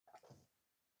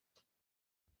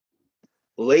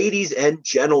Ladies and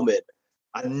gentlemen,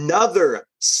 another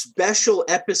special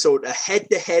episode, a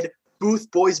head-to-head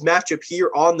Booth Boys matchup here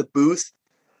on the booth.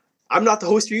 I'm not the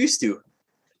host you're used to.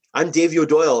 I'm Davey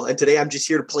O'Doyle, and today I'm just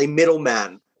here to play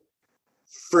middleman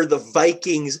for the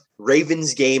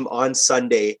Vikings-Ravens game on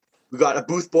Sunday. We got a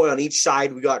Booth Boy on each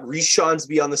side. We got Reese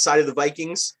Shawnsby on the side of the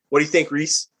Vikings. What do you think,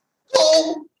 Reese?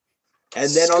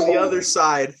 And then on the other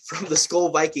side, from the Skull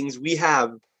Vikings, we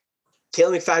have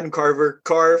Kayla McFadden Carver.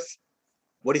 Carv,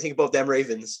 what do you think about them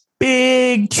Ravens?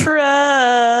 Big truz.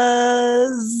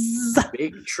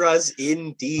 Big truz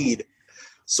indeed.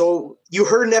 So you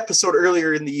heard an episode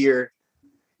earlier in the year,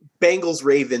 Bengals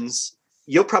Ravens.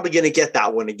 You're probably going to get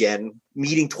that one again,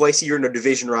 meeting twice a year in a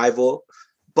division rival.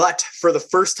 But for the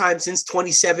first time since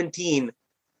 2017,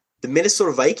 the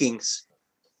Minnesota Vikings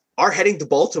are heading to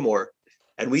Baltimore.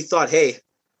 And we thought, hey,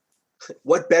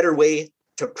 what better way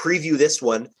to preview this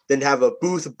one than to have a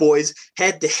Booth Boys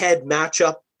head-to-head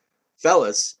matchup?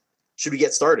 Fellas, should we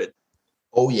get started?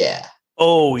 Oh, yeah.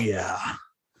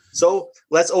 So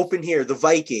let's open here. The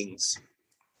Vikings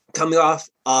coming off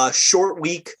a short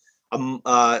week,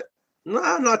 not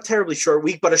terribly short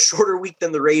week, but a shorter week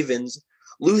than the Ravens,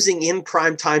 losing in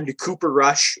prime time to Cooper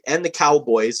Rush and the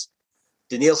Cowboys.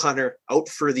 Danielle Hunter out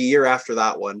for the year after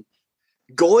that one.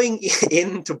 Going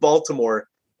into Baltimore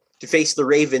to face the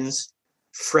Ravens,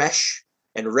 fresh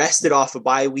and rested off a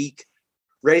bye week,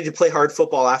 ready to play hard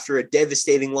football after a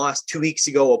devastating loss 2 weeks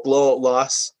ago, a blowout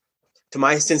loss to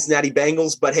my Cincinnati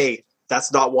Bengals. But hey,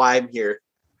 that's not why I'm here.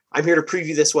 I'm here to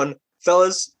preview this one.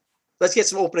 Fellas, let's get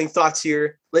some opening thoughts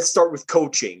here. Let's start with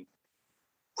coaching.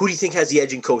 Who do you think has the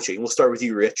edge in coaching? We'll start with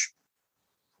you, Rich.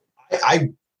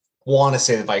 I want to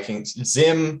say the Vikings.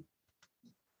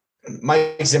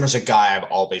 Mike Zimmer's a guy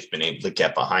I've always been able to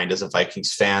get behind as a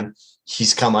Vikings fan.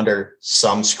 He's come under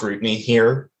some scrutiny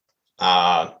here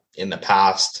in the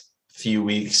past few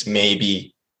weeks,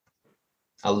 maybe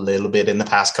a little bit in the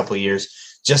past couple of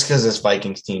years, just because this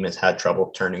Vikings team has had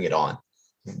trouble turning it on,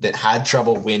 that had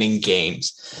trouble winning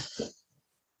games.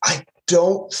 I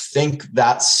don't think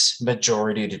that's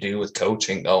majority to do with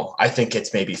coaching, though. I think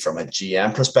it's maybe from a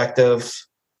GM perspective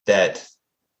that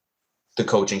the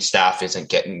coaching staff isn't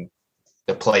getting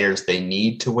the players they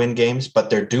need to win games, but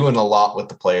they're doing a lot with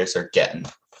the players they're getting.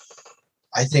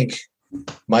 I think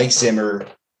Mike Zimmer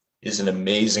is an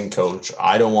amazing coach.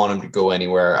 I don't want him to go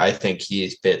anywhere. I think he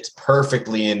fits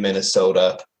perfectly in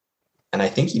Minnesota, and I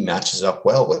think he matches up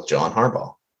well with John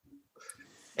Harbaugh.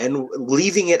 And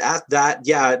leaving it at that,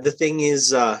 yeah, the thing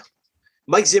is,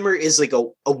 Mike Zimmer is like a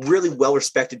really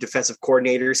well-respected defensive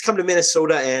coordinator. He's come to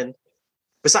Minnesota and,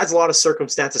 besides a lot of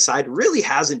circumstance aside, really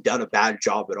hasn't done a bad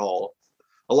job at all.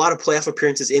 A lot of playoff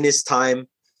appearances in his time.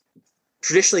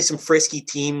 Traditionally some frisky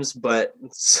teams, but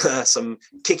some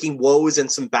kicking woes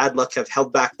and some bad luck have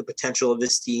held back the potential of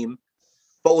this team.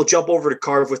 But we'll jump over to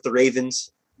Carve with the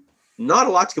Ravens. Not a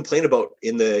lot to complain about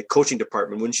in the coaching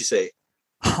department, wouldn't you say?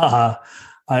 I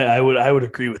would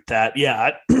agree with that.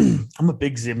 Yeah, I'm a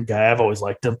big Zim guy. I've always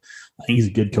liked him. I think he's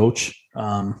a good coach.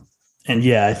 And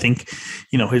yeah, I think,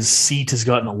 his seat has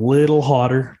gotten a little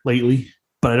hotter lately,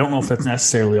 but I don't know if that's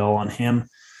necessarily all on him.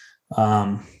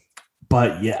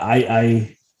 But yeah,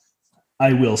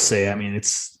 I will say, I mean,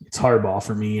 it's Harbaugh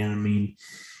for me. And I mean,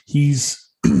 he's,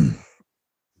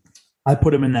 I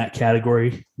put him in that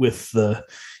category with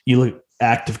you look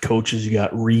active coaches, you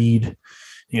got Reed,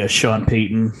 you got Sean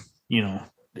Payton,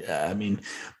 I mean,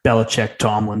 Belichick,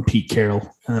 Tomlin, Pete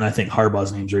Carroll, and then I think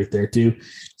Harbaugh's name's right there too.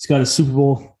 He's got a Super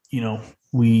Bowl. I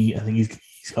think he's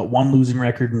got one losing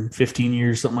record in 15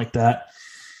 years, something like that.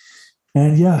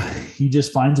 And yeah, he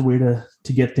just finds a way to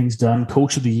get things done.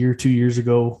 Coach of the year 2 years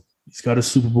ago. He's got a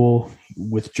Super Bowl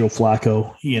with Joe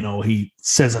Flacco. He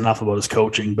says enough about his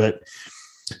coaching, but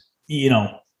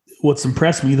what's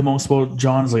impressed me the most about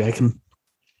John is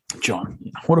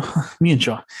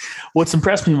what's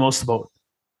impressed me most about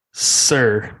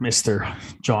Mr.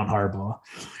 John Harbaugh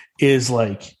is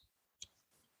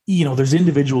there's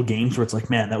individual games where it's like,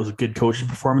 man, that was a good coaching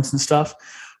performance and stuff.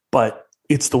 But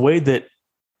it's the way that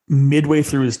midway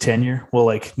through his tenure,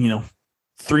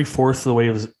 3/4 of the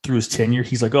way through his tenure,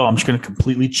 he's like, oh, I'm just going to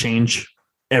completely change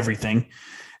everything.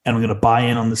 And I'm going to buy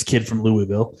in on this kid from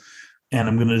Louisville. And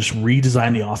I'm going to just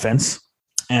redesign the offense.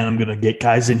 And I'm going to get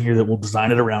guys in here that will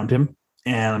design it around him.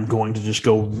 And I'm going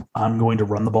to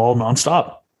run the ball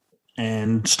nonstop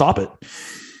and stop it.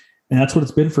 And that's what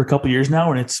it's been for a couple of years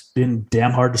now. And it's been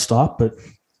damn hard to stop, but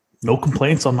no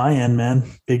complaints on my end, man.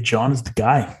 Big John is the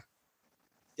guy.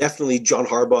 Definitely John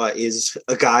Harbaugh is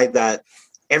a guy that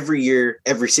every year,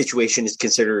 every situation is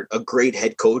considered a great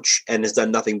head coach and has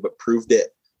done nothing but proved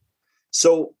it.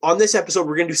 So on this episode,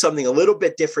 we're going to do something a little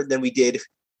bit different than we did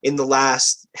in the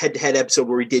last head-to-head episode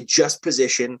where we did just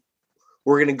position.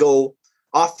 We're going to go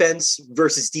offense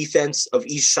versus defense of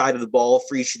each side of the ball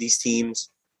for each of these teams.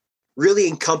 Really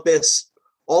encompass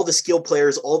all the skill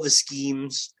players, all the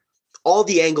schemes, all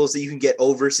the angles that you can get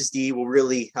O versus D. We'll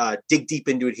really dig deep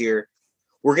into it here.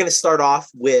 We're going to start off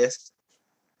with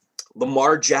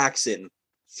Lamar Jackson,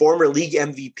 former league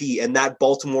MVP, and that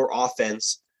Baltimore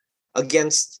offense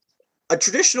against a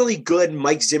traditionally good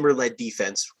Mike Zimmer-led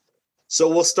defense. So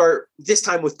we'll start this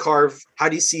time with Carv. How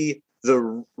do you see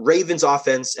the Ravens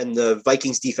offense and the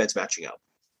Vikings defense matching up?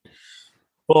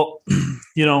 Well,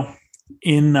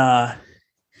 in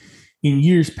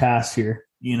years past here,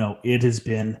 it has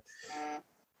been,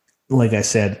 like I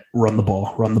said, run the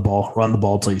ball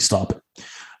until you stop it.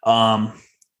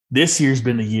 This year's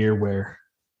been the year where,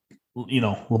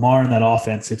 Lamar and that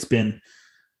offense, it's been,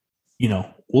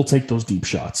 we'll take those deep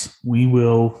shots. We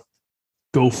will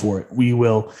go for it. We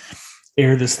will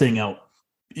air this thing out.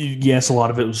 Yes, a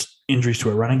lot of it was injuries to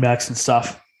our running backs and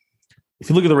stuff. If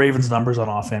you look at the Ravens' numbers on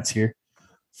offense here,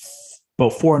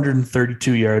 about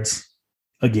 432 yards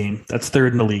a game. That's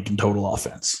third in the league in total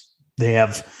offense. They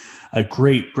have a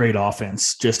great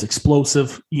offense, just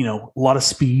explosive, a lot of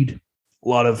speed, a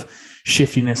lot of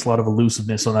shiftiness, a lot of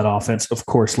elusiveness on that offense, of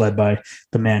course, led by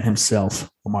the man himself,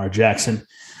 Lamar Jackson.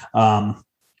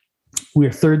 We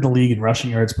are third in the league in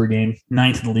rushing yards per game,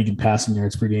 ninth in the league in passing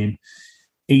yards per game,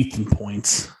 eighth in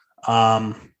points.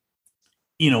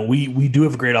 We do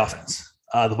have a great offense.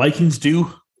 The Vikings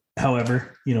do,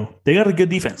 however, they got a good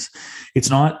defense. It's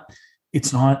not,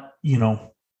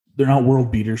 they're not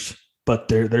world beaters, but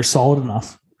they're solid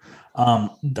enough. I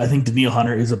think Daniil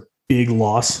Hunter is a big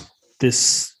loss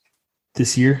this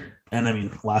year,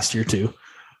 and last year too.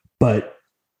 But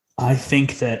I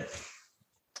think that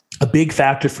a big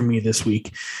factor for me this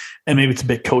week, and maybe it's a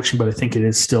bit coaching, but I think it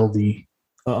is still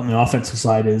on the offensive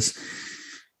side, is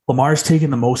Lamar's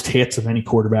taken the most hits of any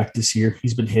quarterback this year.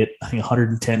 He's been hit, I think,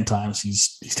 110 times.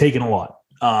 He's taken a lot,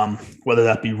 whether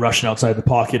that be rushing outside the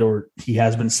pocket or he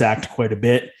has been sacked quite a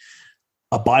bit.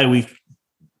 A bye week,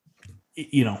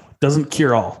 doesn't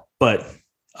cure all, but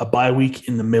a bye week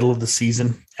in the middle of the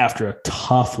season after a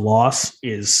tough loss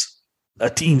is a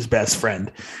team's best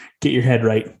friend. Get your head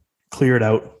right, clear it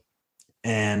out.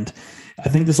 And I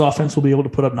think this offense will be able to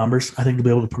put up numbers. I think they'll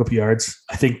be able to put up yards.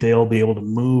 I think they'll be able to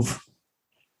move.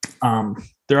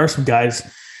 There are some guys,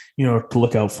 to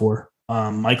look out for.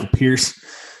 Michael Pierce,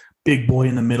 big boy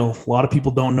in the middle. A lot of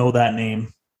people don't know that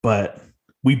name, but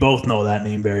we both know that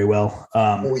name very well.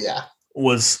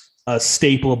 Was a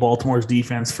staple of Baltimore's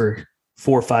defense for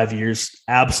 4 or 5 years.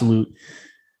 Absolute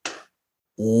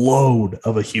load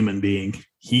of a human being.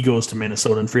 He goes to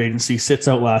Minnesota in free agency, sits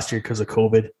out last year because of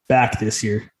COVID, back this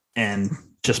year, and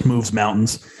just moves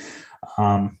mountains.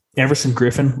 Everson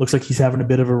Griffin looks like he's having a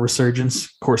bit of a resurgence.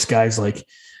 Of course, guys like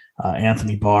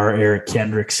Anthony Barr, Eric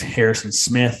Kendricks, Harrison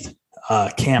Smith,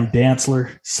 Cam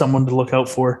Dantzler, someone to look out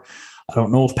for. I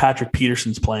don't know if Patrick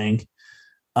Peterson's playing.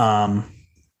 But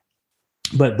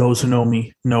those who know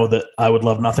me know that I would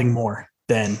love nothing more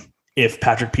than if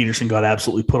Patrick Peterson got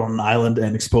absolutely put on an island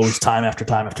and exposed time after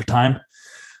time after time.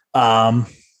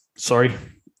 Sorry.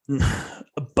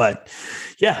 But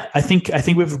yeah, I think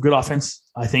we have a good offense.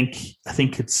 I think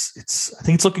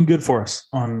it's looking good for us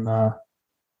on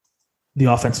the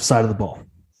offensive side of the ball.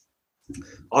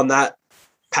 On that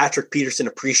Patrick Peterson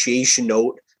appreciation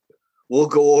note, we'll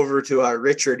go over to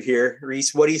Richard here.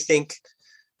 Reese, what do you think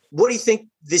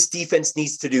this defense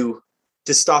needs to do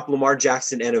to stop Lamar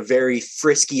Jackson and a very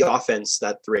frisky offense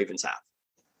that the Ravens have?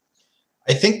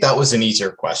 I think that was an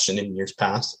easier question in years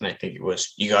past, and I think it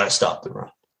was, you got to stop the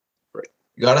run. Right.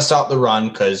 You got to stop the run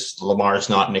because Lamar is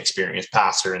not an experienced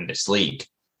passer in this league.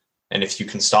 And if you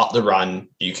can stop the run,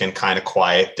 you can kind of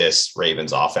quiet this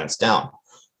Ravens offense down.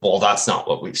 Well, that's not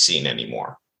what we've seen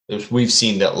anymore. We've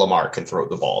seen that Lamar can throw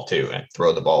the ball too, and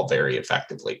throw the ball very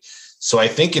effectively. So I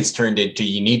think it's turned into,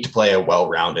 you need to play a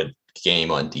well-rounded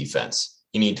game on defense.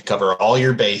 You need to cover all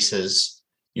your bases.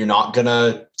 You're not going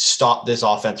to stop this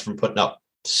offense from putting up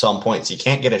some points. You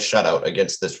can't get a shutout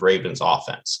against this Ravens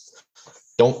offense.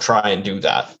 Don't try and do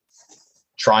that.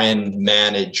 Try and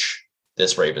manage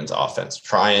this Ravens offense.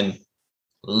 Try and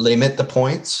limit the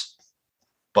points,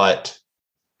 but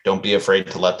don't be afraid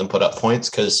to let them put up points,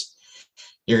 because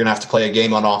you're going to have to play a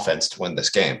game on offense to win this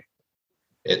game.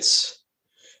 It's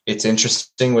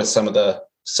interesting with some of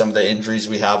the injuries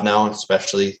we have now,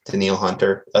 especially Daniil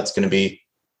Hunter. That's going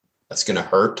to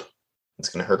hurt. It's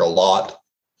going to hurt a lot.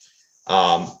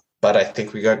 But I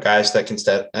think we got guys that can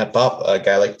step up. A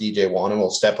guy like DJ Wannon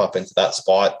will step up into that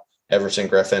spot. Everson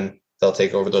Griffin, They'll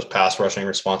take over those pass rushing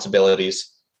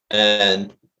responsibilities.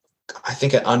 And I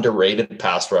think an underrated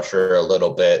pass rusher a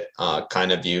little bit,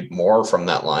 kind of viewed more from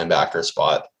that linebacker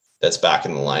spot that's back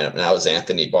in the lineup. And that was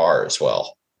Anthony Barr as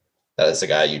well. That is a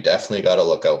guy you definitely got to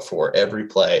look out for every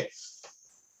play.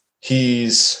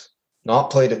 He's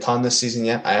not played a ton this season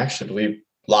yet. I actually believe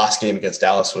last game against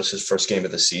Dallas was his first game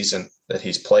of the season that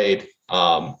he's played.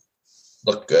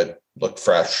 Looked good, looked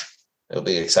fresh. It'll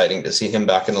be exciting to see him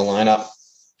back in the lineup.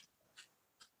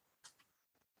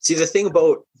 See, the thing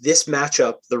about this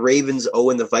matchup, the Ravens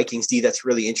O and the Vikings D, that's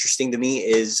really interesting to me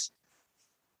is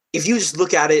if you just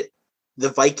look at it, the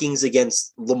Vikings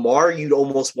against Lamar, you'd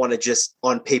almost want to just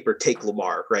on paper take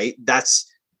Lamar, right? That's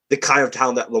the kind of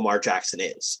talent that Lamar Jackson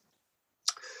is.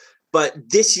 But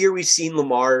this year we've seen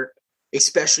Lamar,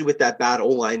 especially with that bad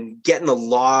O-line, get in a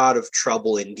lot of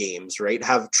trouble in games, right?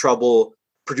 Have trouble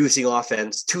producing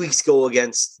offense. 2 weeks ago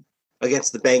against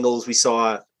the Bengals, we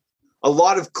saw a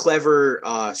lot of clever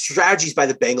strategies by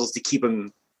the Bengals to keep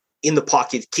him in the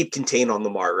pocket, keep contained on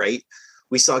Lamar, right?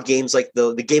 We saw games like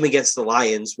the game against the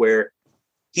Lions where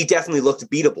he definitely looked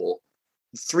beatable.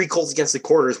 3 calls against the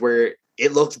quarters where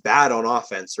it looked bad on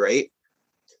offense, right?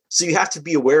 So you have to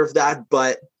be aware of that,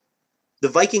 but the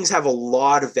Vikings have a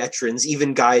lot of veterans,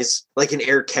 even guys like an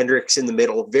Eric Kendricks in the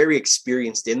middle, very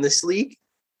experienced in this league.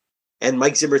 And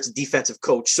Mike Zimmer's a defensive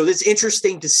coach. So it's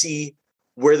interesting to see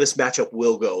where this matchup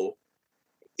will go.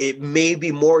 It may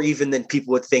be more even than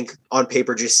people would think on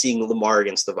paper, just seeing Lamar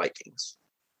against the Vikings.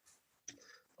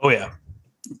 Oh, yeah.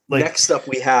 Next up,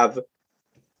 we have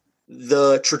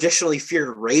the traditionally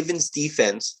feared Ravens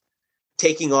defense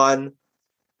taking on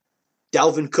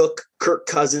Dalvin Cook, Kirk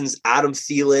Cousins, Adam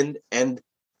Thielen, and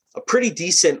a pretty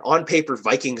decent on-paper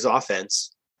Vikings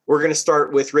offense. We're going to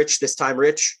start with Rich this time.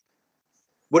 Rich,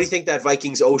 what do you think that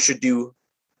Vikings O should do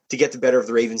to get the better of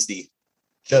the Ravens D?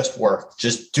 Just work.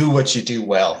 Just do what you do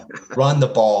well. Run the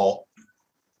ball.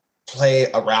 Play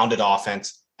a rounded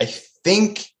offense. I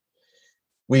think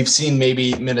we've seen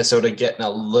maybe Minnesota get in a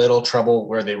little trouble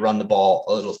where they run the ball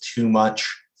a little too much.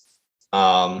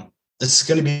 This is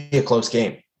going to be a close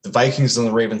game. The Vikings and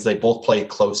the Ravens, they both play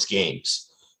close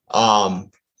games.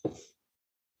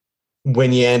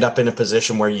 When you end up in a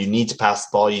position where you need to pass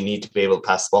the ball, you need to be able to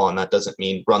pass the ball. And that doesn't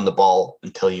mean run the ball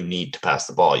until you need to pass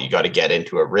the ball. You got to get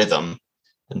into a rhythm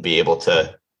and be able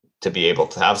to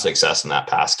have success in that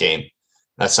pass game.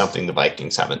 That's something the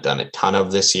Vikings haven't done a ton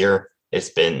of this year.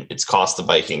 It's cost the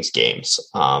Vikings games.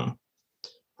 I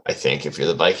think if you're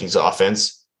the Vikings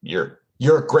offense, you're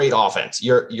a great offense.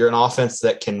 You're an offense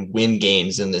that can win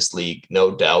games in this league,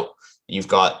 no doubt. You've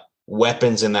got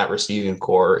weapons in that receiving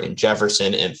core in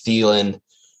Jefferson and Thielen.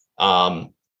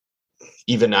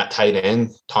 Even that tight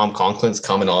end, Tom Conklin's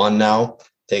coming on now,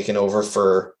 taking over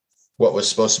for what was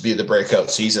supposed to be the breakout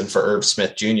season for Irv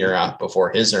Smith Jr. Before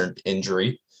his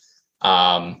injury.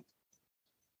 I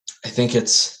think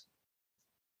it's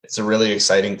a really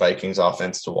exciting Vikings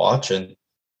offense to watch,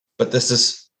 but this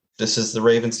is the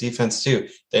Ravens defense too.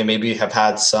 They maybe have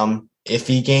had some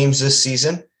iffy games this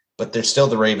season, but they're still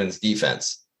the Ravens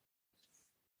defense.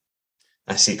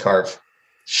 I see Carv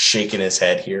shaking his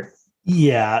head here.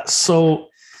 Yeah. So,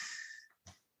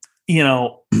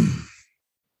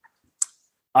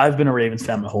 I've been a Ravens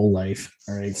fan my whole life.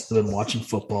 All right. So I've been watching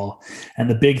football. And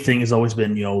the big thing has always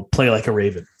been, play like a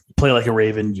Raven. Play like a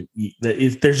Raven.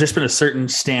 There's just been a certain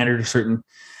standard, a certain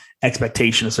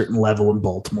expectation, a certain level in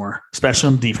Baltimore, especially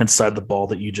on the defense side of the ball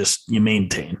that you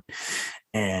maintain.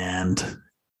 And,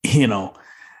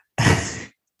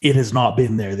 it has not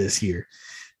been there this year.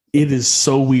 It is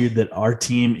so weird that our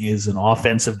team is an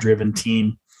offensive driven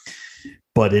team,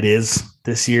 but it is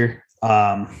this year.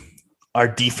 Our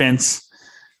defense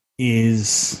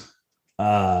is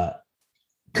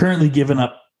currently giving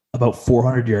up about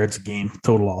 400 yards a game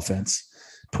total offense,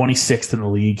 26th in the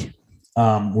league.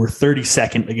 We're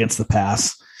 32nd against the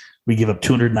pass. We give up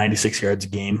 296 yards a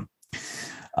game.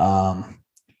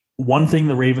 One thing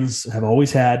the Ravens have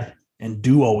always had and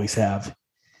do always have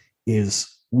is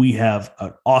we have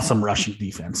an awesome rushing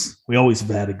defense. We always have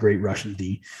had a great rushing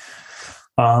D,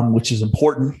 which is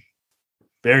important,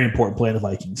 very important play in the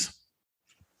Vikings.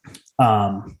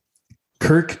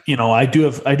 Kirk, I do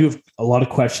have a lot of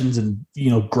questions and,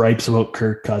 gripes about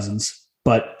Kirk Cousins,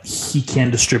 but he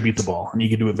can distribute the ball and he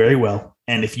can do it very well.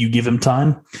 And if you give him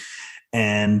time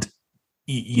and,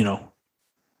 you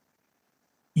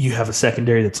have a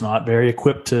secondary that's not very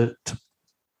equipped to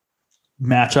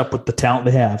match up with the talent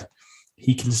they have,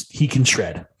 he can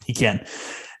shred. He can.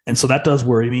 And so that does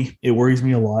worry me. It worries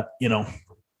me a lot.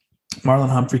 Marlon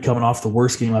Humphrey coming off the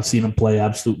worst game I've seen him play,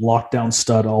 absolute lockdown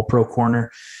stud, all pro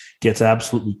corner, gets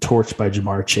absolutely torched by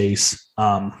Jamar Chase.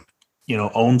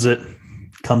 owns it,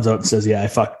 comes out and says, yeah, I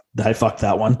fucked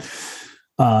that one.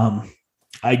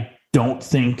 I don't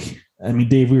think,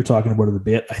 Dave, we were talking about it a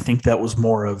bit. I think that was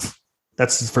more of,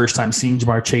 that's his first time seeing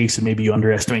Jamar Chase, and maybe you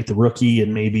underestimate the rookie,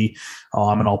 and maybe,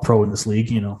 I'm an all pro in this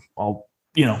league. I'll,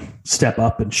 step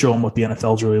up and show him what the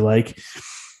NFL is really like.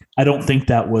 I don't think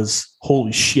that was,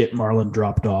 holy shit, Marlon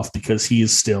dropped off, because he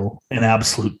is still an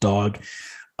absolute dog.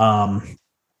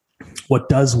 What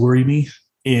does worry me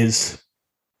is,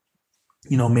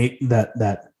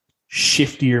 that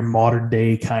shiftier modern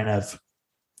day kind of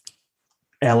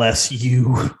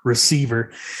LSU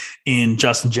receiver in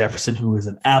Justin Jefferson, who is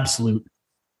an absolute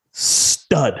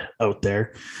stud out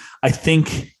there. I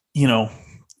think,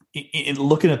 in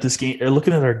looking at this game, or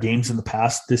looking at our games in the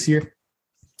past this year,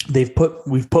 we've put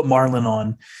Marlon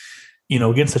on,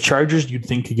 against the Chargers. You'd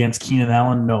think against Keenan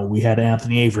Allen. No, we had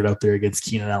Anthony Averett out there against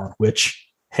Keenan Allen, which,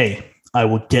 hey, I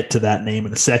will get to that name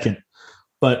in a second.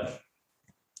 But,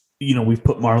 we've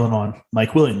put Marlon on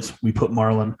Mike Williams. We put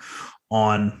Marlon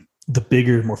on the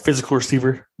bigger, more physical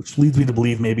receiver, which leads me to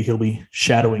believe maybe he'll be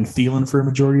shadowing Thielen for a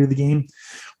majority of the game,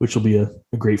 which will be a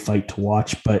great fight to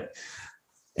watch. But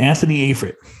Anthony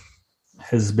Averett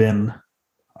has been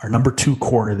our number 2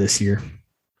 corner this year.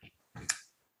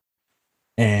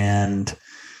 And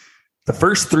the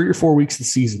first 3 or 4 weeks of the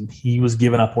season, he was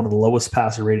giving up one of the lowest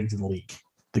passer ratings in the league.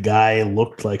 The guy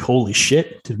looked like, holy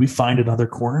shit, did we find another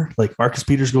corner? Like, Marcus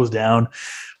Peters goes down.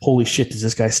 Holy shit, does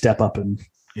this guy step up, and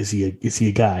is he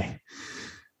a guy?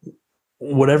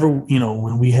 Whatever,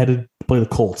 when we had to play the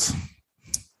Colts,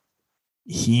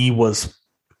 he was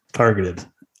targeted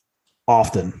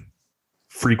often,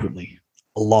 frequently,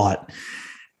 a lot.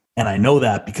 And I know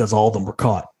that because all of them were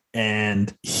caught,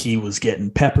 and he was getting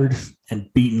peppered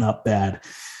and beaten up bad.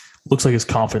 Looks like his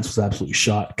confidence was absolutely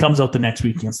shot. Comes out the next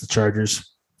week against the Chargers.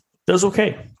 Does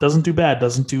okay. Doesn't do bad.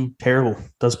 Doesn't do terrible.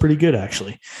 Does pretty good,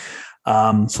 actually.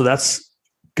 So that's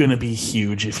going to be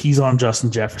huge. If he's on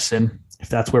Justin Jefferson, if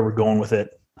that's where we're going with it,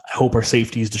 I hope our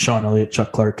safeties, Deshaun Elliott,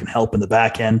 Chuck Clark, can help in the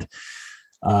back end.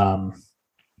 The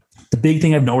big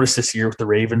thing I've noticed this year with the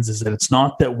Ravens is that it's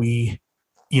not that we're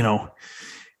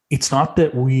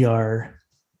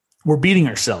beating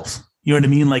ourselves. You know what I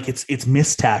mean? Like, it's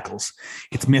missed tackles,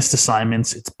 it's missed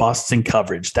assignments, it's busts in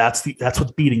coverage. That's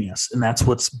what's beating us, and that's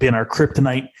what's been our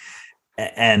kryptonite.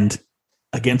 And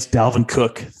against Dalvin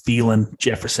Cook, Thielen,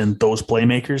 Jefferson, those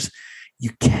playmakers, you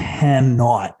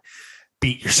cannot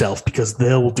beat yourself, because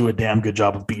they will do a damn good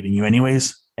job of beating you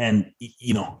anyways. And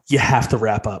you have to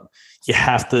wrap up. You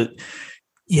have to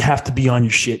be on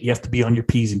your shit. You have to be on your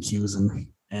P's and Q's,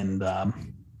 and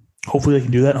hopefully they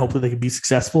can do that. And hopefully they can be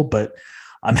successful. But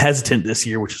I'm hesitant this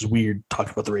year, which is weird,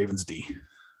 talking about the Ravens D.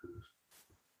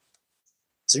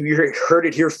 So you heard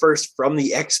it here first from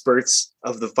the experts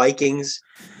of the Vikings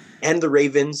and the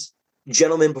Ravens.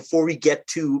 Gentlemen, before we get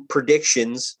to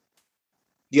predictions,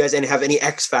 do you guys have any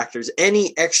X factors,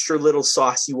 any extra little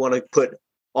sauce you want to put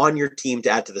on your team to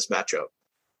add to this matchup?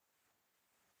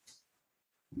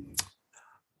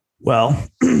 Well,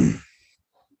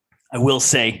 I will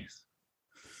say,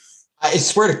 I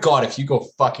swear to God, if you go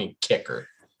fucking kicker,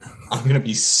 I'm going to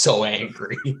be so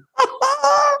angry.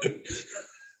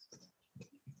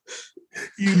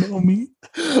 You know me.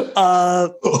 I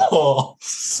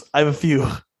have a few.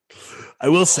 I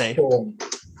will say,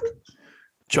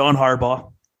 John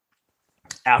Harbaugh,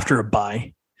 after a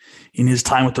bye in his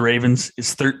time with the Ravens,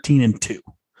 is 13-2.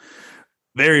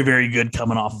 Very, very good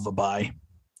coming off of a bye.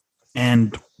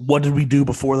 And what did we do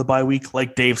before the bye week?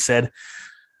 Like Dave said,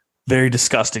 very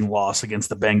disgusting loss against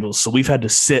the Bengals. So we've had to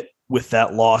sit with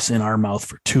that loss in our mouth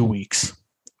for 2 weeks.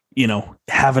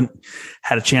 Haven't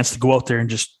had a chance to go out there and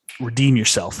just redeem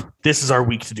yourself. This is our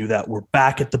week to do that. We're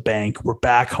back at the bank. We're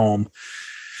back home.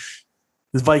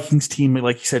 The Vikings team,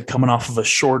 like you said, coming off of a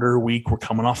shorter week. We're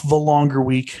coming off of a longer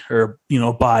week, or,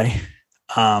 bye.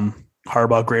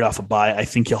 Harbaugh, great off a bye. I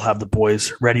think he'll have the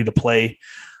boys ready to play.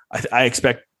 I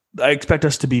expect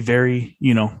us to be very,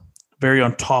 very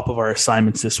on top of our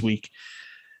assignments this week.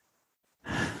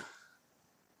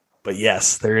 But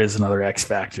yes, there is another X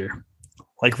factor.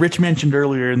 Like Rich mentioned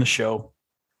earlier in the show,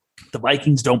 the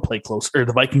Vikings only play close games.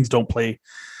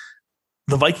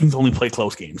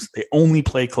 They only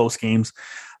play close games.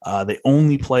 They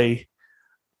only play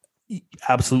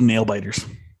absolute nail biters.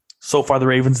 So far, the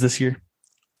Ravens this year,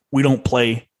 we don't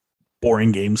play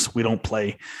boring games. We don't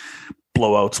play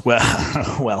blowouts.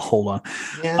 Well, hold on.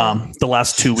 Yeah. The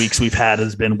last 2 weeks we've had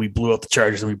has been, we blew out the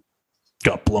Chargers and we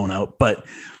got blown out. But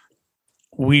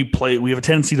we have a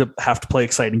tendency to have to play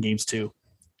exciting games too.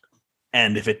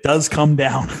 And if it does come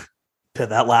down to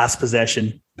that last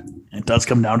possession, it does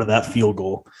come down to that field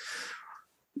goal,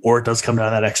 or it does come down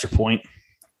to that extra point,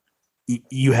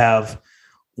 you have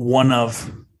one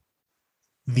of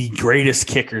the greatest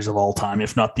kickers of all time,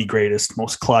 if not the greatest,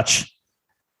 most clutch.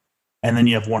 And then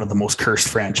you have one of the most cursed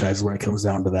franchises when it comes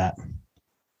down to that.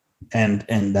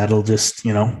 And that'll just,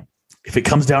 if it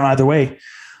comes down either way,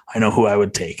 I know who I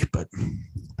would take, but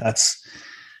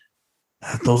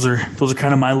those are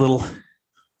kind of my little,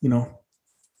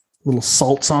 little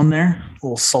salts on there,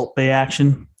 little Salt Bay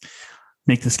action.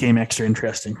 Make this game extra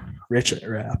interesting. Rich,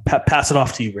 pass it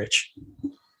off to you, Rich.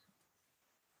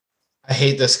 I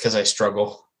hate this because I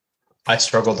struggle. I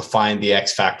struggle to find the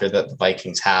X factor that the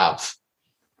Vikings have.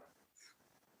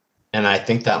 And I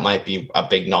think that might be a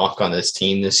big knock on this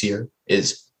team this year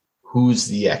is who's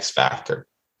the X factor?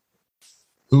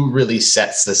 Who really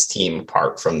sets this team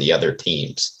apart from the other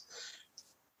teams?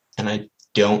 And I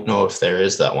don't know if there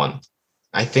is that one.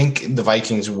 I think the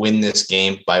Vikings win this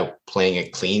game by playing a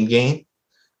clean game,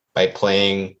 by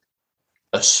playing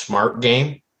a smart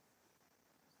game,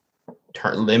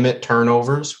 limit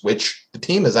turnovers, which the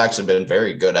team has actually been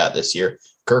very good at this year.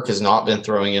 Kirk has not been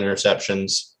throwing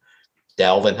interceptions.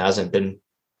 Dalvin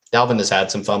has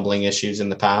had some fumbling issues in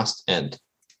the past and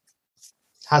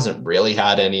hasn't really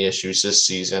had any issues this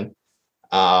season.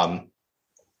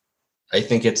 I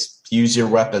think it's use your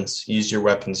weapons.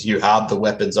 You have the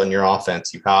weapons on your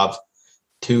offense. You have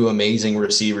two amazing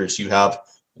receivers. You have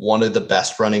one of the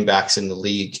best running backs in the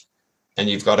league, and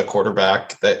you've got a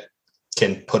quarterback that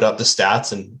can put up the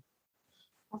stats. And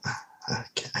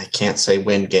I can't say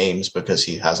win games because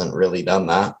he hasn't really done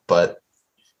that, but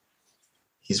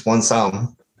he's won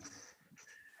some.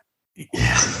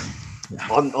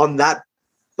 On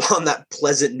that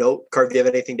pleasant note, Carv, do you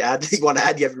have anything to add? Do you want to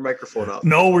add? You have your microphone up.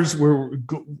 No,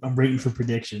 I'm waiting for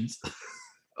predictions.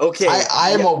 Okay. I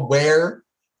am aware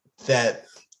that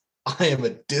I am a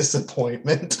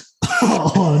disappointment.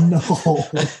 Oh, no.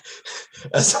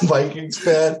 As a Vikings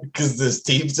fan, because this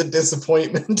team's a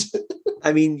disappointment.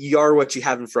 I mean, you are what you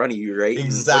have in front of you, right?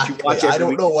 Exactly. I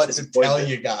don't know what to tell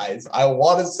you guys. I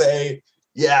want to say,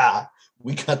 yeah,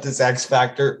 we got this X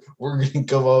factor. We're going to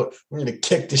go out. We're going to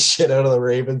kick the shit out of the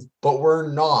Ravens, but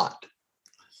we're not.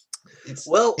 It's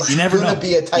going to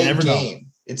be a tight game.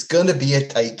 It's going to be a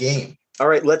tight game. All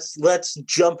right, let's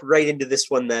jump right into this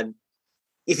one then.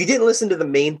 If you didn't listen to the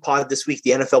main pod this week,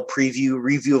 the NFL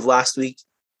review of last week,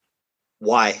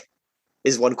 why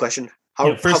is one question.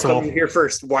 How come you're here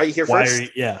first? Why are you here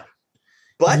first?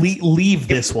 But leave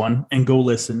this one and go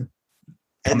listen.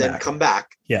 Come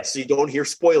back. Yeah. So you don't hear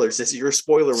spoilers. This is your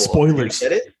spoiler wall. Spoilers.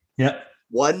 Get it? Yeah.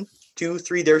 1, 2,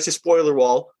 3. There's your spoiler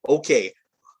wall. Okay.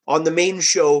 On the main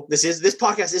show, this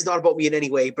podcast is not about me in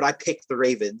any way, but I picked the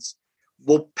Ravens.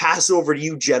 We'll pass over to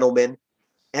you, gentlemen,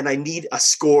 and I need a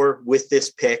score with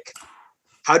this pick.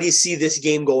 How do you see this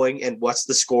game going, and what's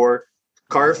the score?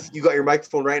 Carf, you got your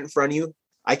microphone right in front of you.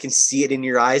 I can see it in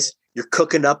your eyes. You're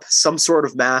cooking up some sort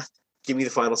of math. Give me the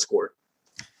final score.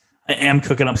 I am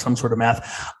cooking up some sort of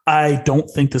math. I don't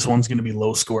think this one's going to be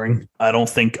low scoring. I don't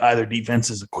think either defense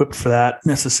is equipped for that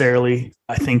necessarily.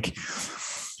 I think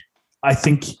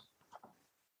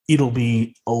it'll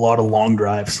be a lot of long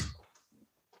drives,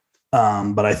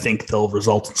 but I think they'll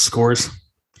result in scores.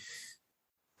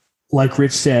 Like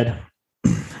Rich said,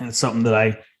 and it's something that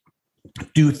I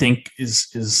do think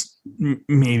is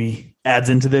maybe adds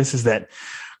into this, is that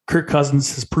Kirk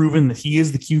Cousins has proven that he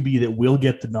is the QB that will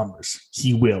get the numbers.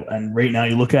 He will. And right now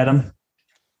you look at him,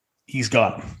 he's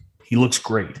got them. He looks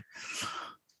great.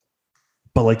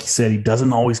 But like you said, he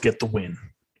doesn't always get the win.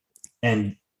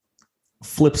 And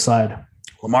flip side,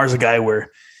 Lamar's a guy where,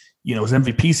 his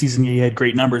MVP season, he had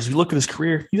great numbers. You look at his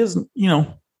career, he doesn't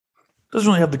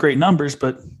really have the great numbers,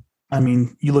 but I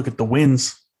mean, you look at the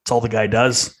wins, it's all the guy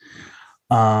does.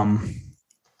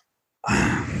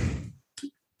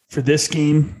 For this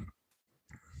game,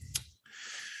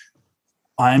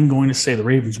 I'm going to say the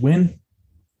Ravens win.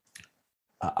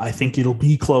 I think it'll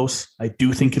be close. I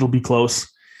do think it'll be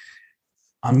close.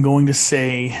 I'm going to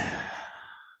say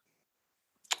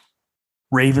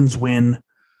Ravens win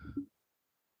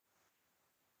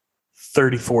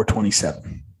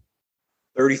 34-27.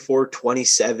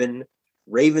 34-27.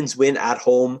 Ravens win at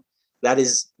home. That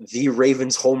is the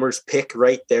Ravens homers pick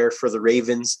right there for the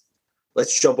Ravens.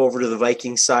 Let's jump over to the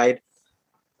Vikings side.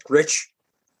 Rich,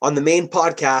 on the main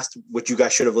podcast, which you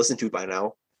guys should have listened to by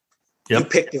now, You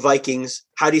picked the Vikings.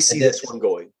 How do you see this one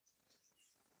going?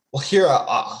 Well, here,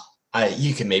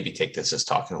 you can maybe take this as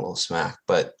talking a little smack,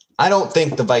 but I don't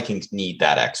think the Vikings need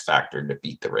that X factor to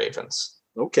beat the Ravens.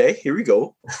 Okay, here we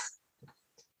go.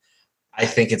 I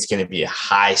think it's going to be a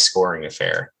high-scoring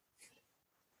affair.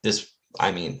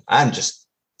 I'm just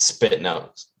spitting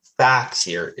out facts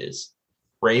here. Is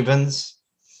Ravens,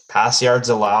 pass yards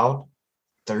allowed,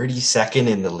 32nd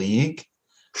in the league.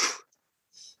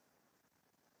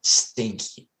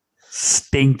 Stinky.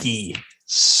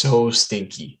 So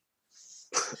stinky.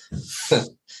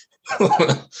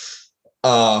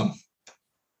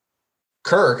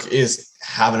 Kirk is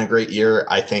having a great year.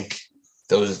 I think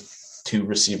those two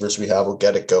receivers we have will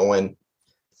get it going.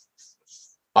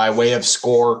 By way of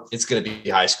score, it's going to be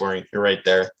high scoring. You're right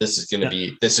there. This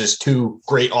is two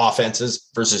great offenses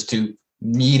versus two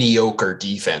mediocre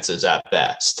defenses at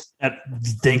best.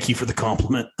 Thank you for the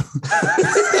compliment.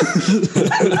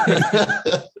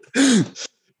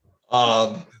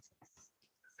 I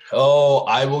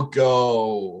will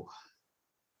go.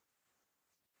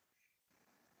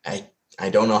 I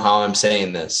don't know how I'm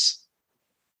saying this.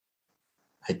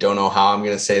 I don't know how I'm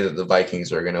going to say that the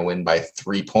Vikings are going to win by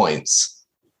 3 points.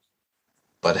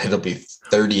 But it'll be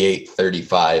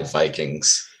 38-35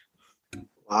 Vikings.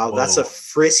 Wow, that's a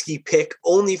frisky pick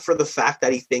only for the fact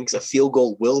that he thinks a field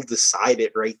goal will decide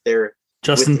it right there.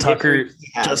 Justin Tucker's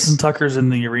in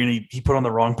the arena. He put on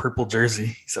the wrong purple jersey.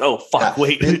 He said, "Oh, fuck,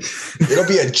 wait." It'll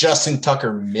be a Justin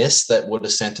Tucker miss that would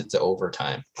have sent it to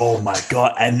overtime. Oh, my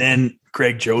God. And then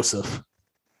Greg Joseph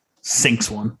sinks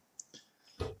one.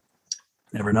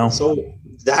 Never know. So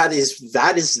that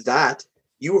is that.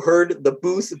 You heard the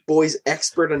Booth Boys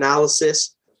expert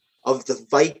analysis of the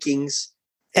Vikings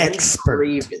and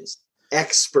Ravens.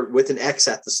 Expert with an X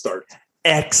at the start.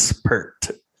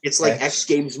 X-pert. It's like X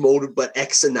Games mode, but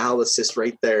X analysis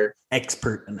right there.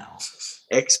 Expert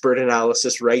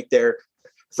analysis right there.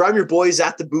 From your boys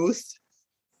at the booth.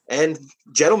 And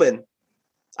gentlemen,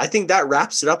 I think that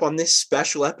wraps it up on this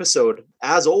special episode.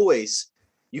 As always,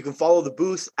 you can follow the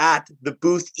booth at the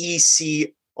Booth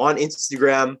EC on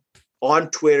Instagram, on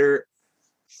Twitter.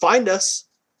 Find us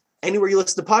anywhere you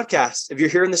listen to podcasts. If you're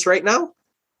hearing this right now,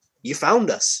 you found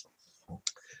us.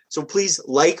 So please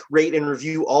like, rate, and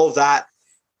review all of that.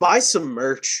 Buy some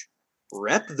merch.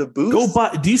 Rep the booth. Go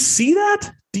buy. Do you see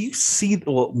that?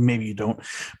 Well, maybe you don't.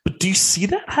 But do you see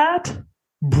that hat?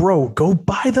 Bro, go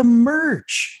buy the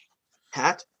merch.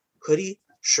 Hat, hoodie,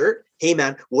 shirt. Hey,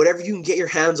 man, whatever you can get your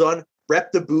hands on,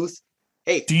 rep the booth.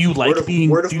 Hey, do you like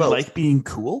being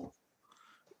cool?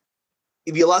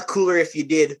 It'd be a lot cooler if you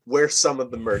did wear some of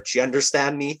the merch. You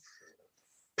understand me?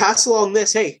 Pass along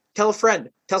this. Hey, tell a friend.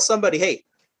 Tell somebody, hey,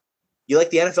 you like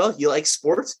the NFL? You like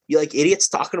sports? You like idiots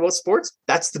talking about sports?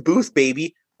 That's the booth,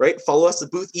 baby. Right? Follow us, the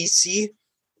Booth EC.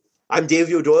 I'm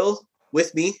Davey O'Doyle.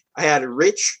 With me, I had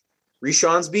Rich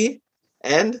Reshonsby,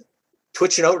 and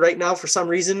twitching out right now for some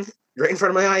reason, right in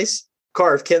front of my eyes,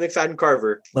 Ken McFadden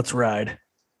Carver. Let's ride.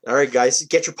 All right, guys.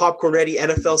 Get your popcorn ready.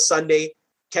 NFL Sunday.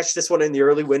 Catch this one in the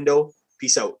early window.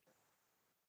 Peace out.